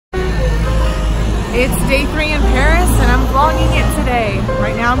It's day 3 in Paris and I'm vlogging it today.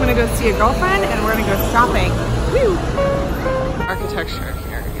 Right now I'm gonna go see a girlfriend and we're gonna go shopping. Woo! Architecture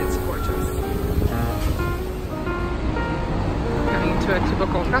here is gorgeous. Coming to a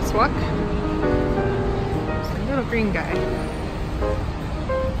typical crosswalk. There's a little green guy.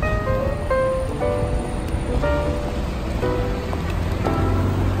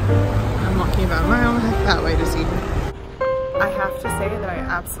 I'm walking about a mile and a half that way to see her. I have to say that I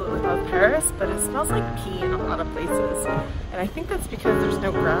absolutely love Paris, but it smells like pee in a lot of places. And I think that's because there's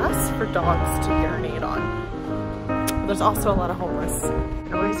no grass for dogs to urinate on. There's also a lot of homeless.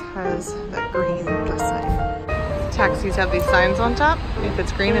 It always has that green plus sign. Taxis have these signs on top. If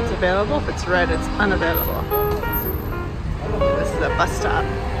it's green, it's available. If it's red, it's unavailable. This is a bus stop.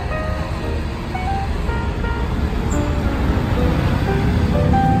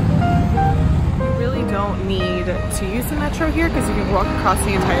 Don't need to use the metro here because you can walk across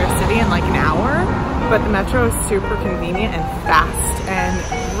the entire city in like an hour, but the metro is super convenient and fast and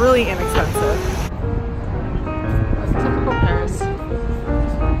really inexpensive. That's typical Paris.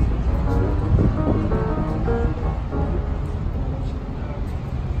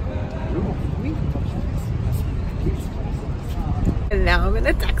 And now I'm in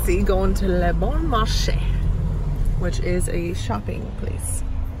a taxi going to Le Bon Marché, which is a shopping place.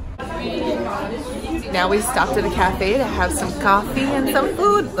 Now we stopped at a cafe to have some coffee and some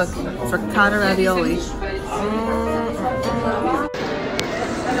food. Look, frittata ravioli.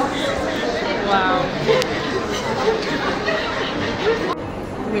 Wow.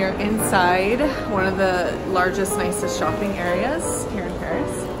 We are inside one of the largest, nicest shopping areas here in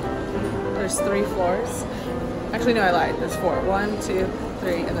Paris. There's 3 floors. Actually, no, I lied. There's 4. 1, 2,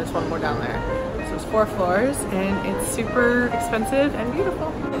 3, and there's one more down there. So there's 4 floors, and it's super expensive and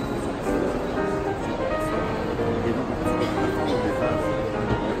beautiful.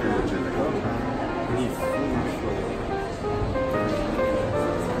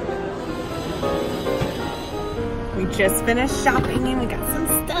 We just finished shopping and we got some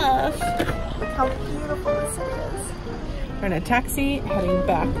stuff. Look how beautiful this is. We're in a taxi heading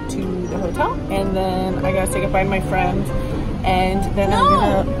back to the hotel, and then I gotta say goodbye to my friend, and then I'm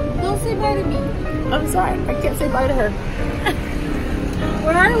gonna... Don't say bye to me. I'm sorry, I can't say bye to her.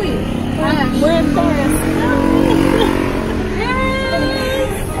 Where are we? We're in Paris.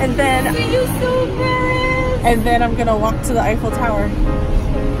 Paris! And then... See you soon, Paris! And then I'm gonna walk to the Eiffel Tower.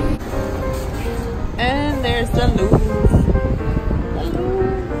 And there's the Louvre.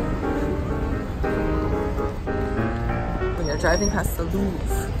 We are driving past the Louvre.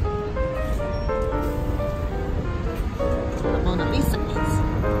 The Mona Lisa is.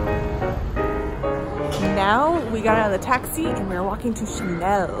 Now we got out of the taxi and we're walking to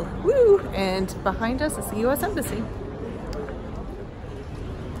Chanel. Woo! And behind us is the US Embassy.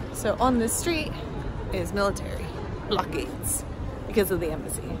 So on this street is military blockades because of the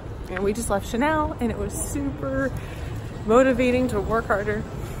embassy. And we just left Chanel and it was super motivating to work harder.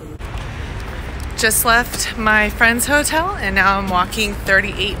 Just left my friend's hotel and now I'm walking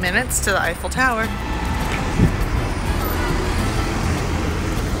 38 minutes to the Eiffel Tower.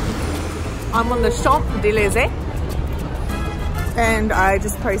 I'm on the Champs-Élysées and I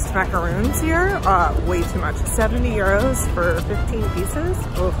just priced macaroons here. Way too much. 70 euros for 15 pieces.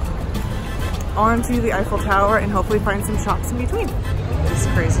 Ugh. On to the Eiffel Tower and hopefully find some shops in between. This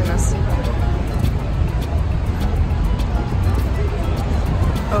craziness.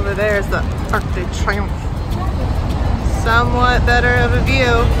 Over there is the Arc de Triomphe. Somewhat better of a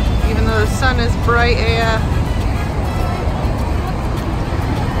view, even though the sun is bright AF.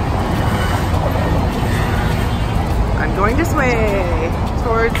 I'm going this way,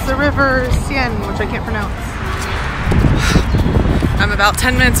 towards the river Seine, which I can't pronounce. I'm about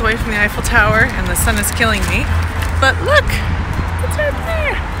 10 minutes away from the Eiffel Tower and the sun is killing me. But look! It's right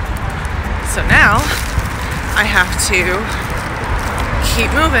there. So now I have to keep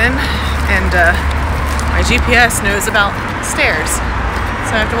moving, and my GPS knows about stairs.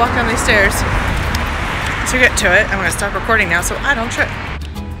 So I have to walk down these stairs to get to it. I'm going to stop recording now so I don't trip.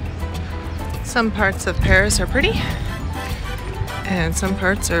 Some parts of Paris are pretty, and some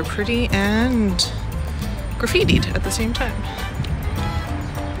parts are pretty and graffitied at the same time.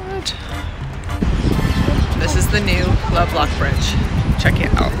 But this is the new Lovelock Bridge. Check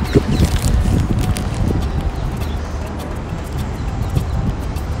it out.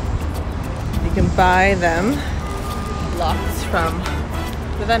 You can buy them lots from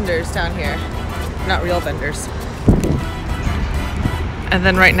the vendors down here. Not real vendors. And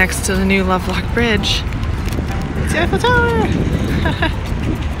then right next to the new Lovelock Bridge, it's the Eiffel Tower!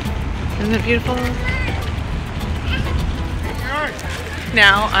 Isn't it beautiful?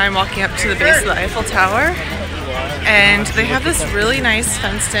 Now I'm walking up to the base of the Eiffel Tower, and they have this really nice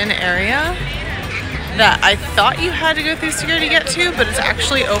fenced-in area that I thought you had to go through security to get to, but it's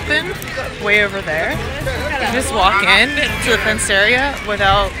actually open way over there. You can just walk in to the fenced area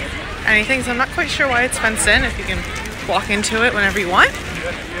without anything, so I'm not quite sure why it's fenced in if you can walk into it whenever you want.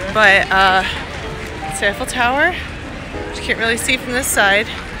 But it's the Eiffel Tower, which you can't really see from this side.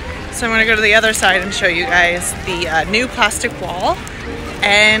 So I'm gonna go to the other side and show you guys the new plastic wall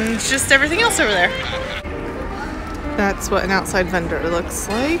and just everything else over there. That's what an outside vendor looks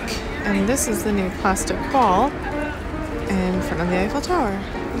like. And this is the new plastic wall in front of the Eiffel Tower.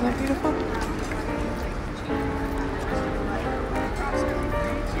 Isn't that beautiful?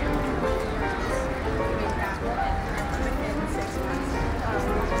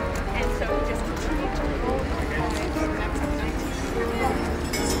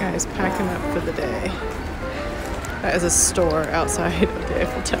 This guy's packing up for the day. That is a store outside of the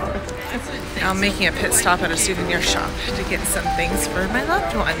Eiffel Tower. Now I'm making a pit stop at a souvenir shop to get some things for my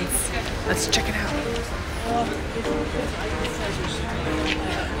loved ones. Let's check it out.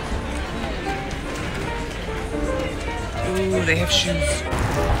 Ooh, they have shoes.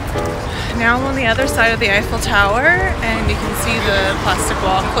 Now I'm on the other side of the Eiffel Tower, and you can see the plastic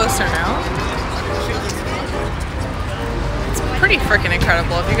wall closer now. It's pretty freaking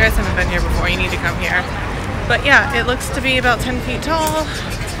incredible. If you guys haven't been here before, you need to come here. But yeah, it looks to be about 10 feet tall.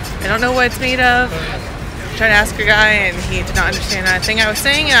 I don't know what it's made of. I tried to ask a guy and he did not understand anything I was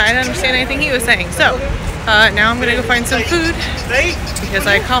saying, and I didn't understand anything he was saying. So now I'm gonna go find some food because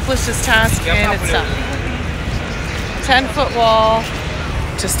I accomplished this task and it's done. 10-foot wall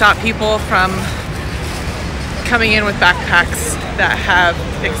to stop people from coming in with backpacks that have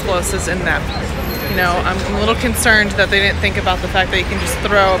explosives in them. You know, I'm a little concerned that they didn't think about the fact that you can just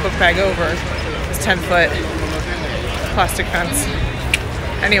throw a book bag over this 10-foot plastic fence.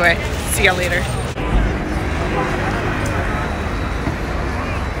 Anyway, see y'all later.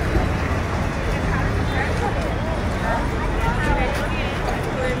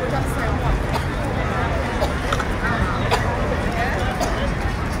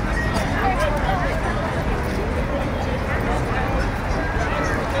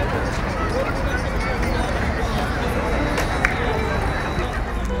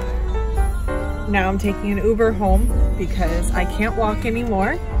 Now I'm taking an Uber home because I can't walk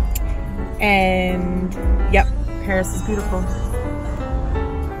anymore. And yep, Paris is beautiful.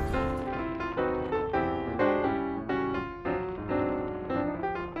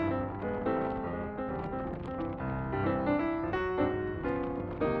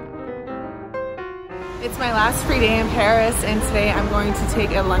 It's my last free day in Paris, and today I'm going to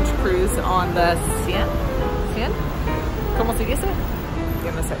take a lunch cruise on the Seine? ¿Cómo se dice?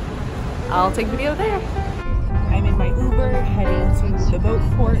 Yo no sé. I'll take video there. I'm in my Uber heading to the boat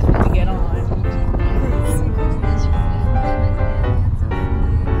port to get on cruise.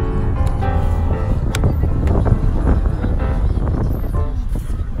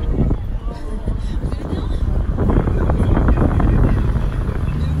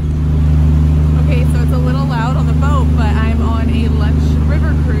 Okay, so it's a little loud on the boat, but I'm on a lunch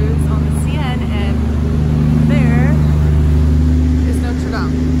river cruise on the Seine, and there is Notre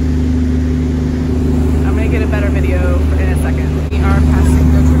Dame. Get a better video in a second. We are passing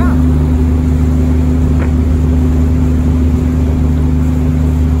Notre Dame.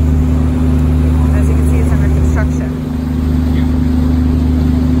 As you can see, it's under construction.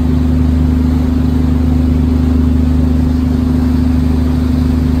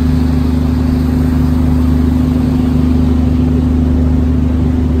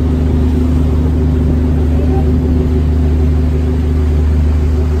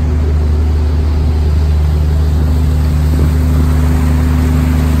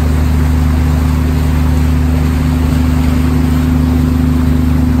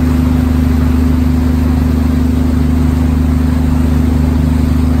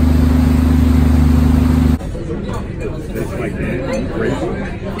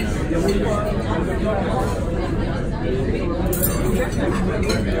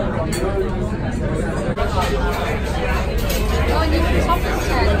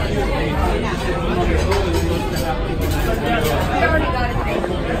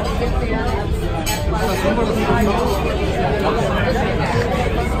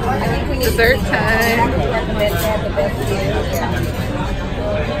 Dessert time.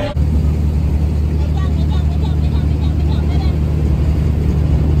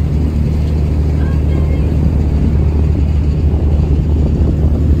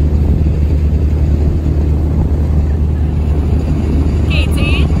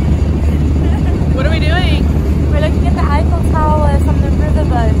 We're looking at the Eiffel Tower from the river.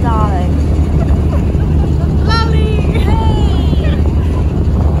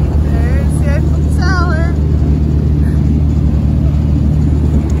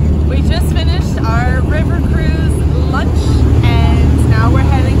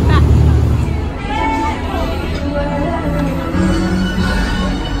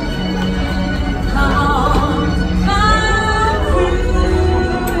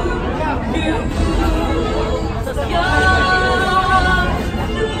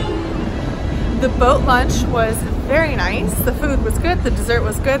 boat lunch was very nice. The food was good, the dessert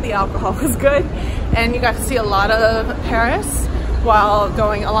was good, the alcohol was good, and you got to see a lot of Paris while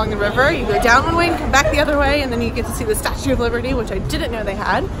going along the river. You go down one way and come back the other way, and then you get to see the Statue of Liberty, which I didn't know they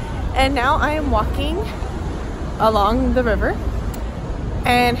had. And now I am walking along the river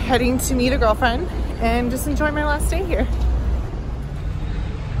and heading to meet a girlfriend and just enjoy my last day here.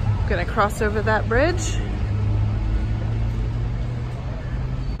 I'm gonna cross over that bridge.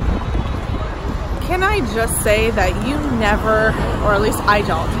 Can I just say that you never, or at least I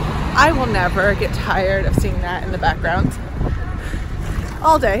don't, I will never get tired of seeing that in the background.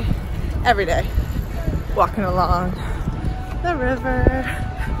 All day, every day, walking along the river,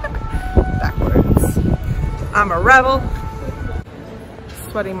 backwards. I'm a rebel.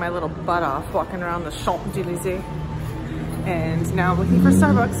 Sweating my little butt off walking around the Champs-Élysées. And now I'm looking for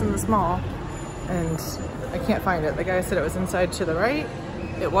Starbucks in this mall, and I can't find it. The guy said it was inside to the right.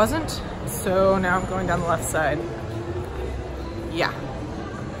 It wasn't, so now I'm going down the left side. Yeah.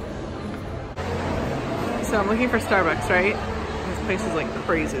 So I'm looking for Starbucks, right? This place is like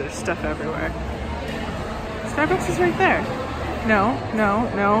crazy. There's stuff everywhere. Starbucks is right there. No, no,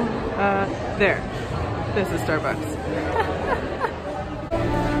 no. There. This is Starbucks.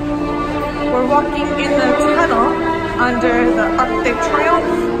 We're walking in the tunnel under the Arc de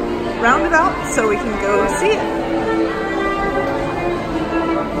Triomphe roundabout so we can go see it.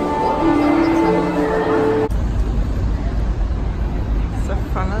 It's the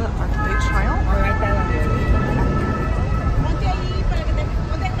front of the Arc de Triomphe.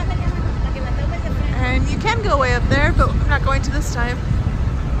 And you can go way up there, but I'm not going to this time.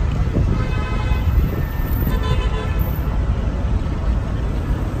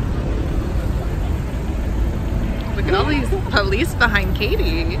 Look at all these police behind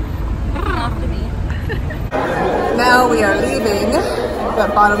Katie. Now we are leaving the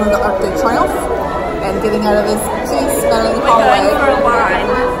bottom of the Arc de Triomphe and getting out of this tea-smelling hallway. We're going for a wine.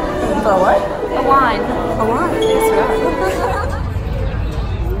 For a what? A wine. A wine, yes we are.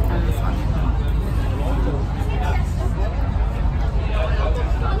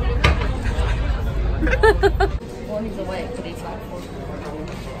 Well, he's awake, but he's not.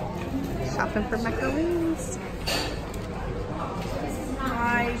 Shopping for macaroons.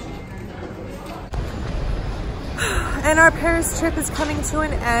 Hi. And our Paris trip is coming to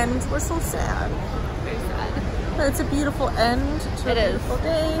an end. We're so sad. Very sad. But it's a beautiful end to a beautiful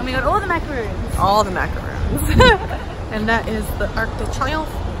day. And we got all the macaroons. All the macaroons. And that is the Arc de Triomphe.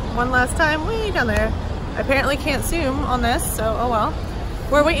 One last time, way down there. I apparently can't zoom on this, so oh well.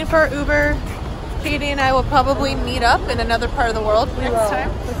 We're waiting for our Uber. Katie and I will probably meet up in another part of the world next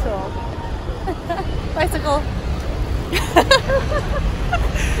time. For sure. Bicycle.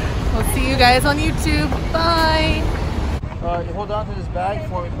 We'll see you guys on YouTube. Bye. You hold on to this bag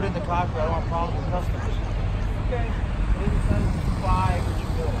before we put it in the cockpit. I don't want problems with customers. Okay. 5 or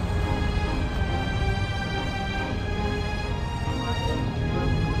 2.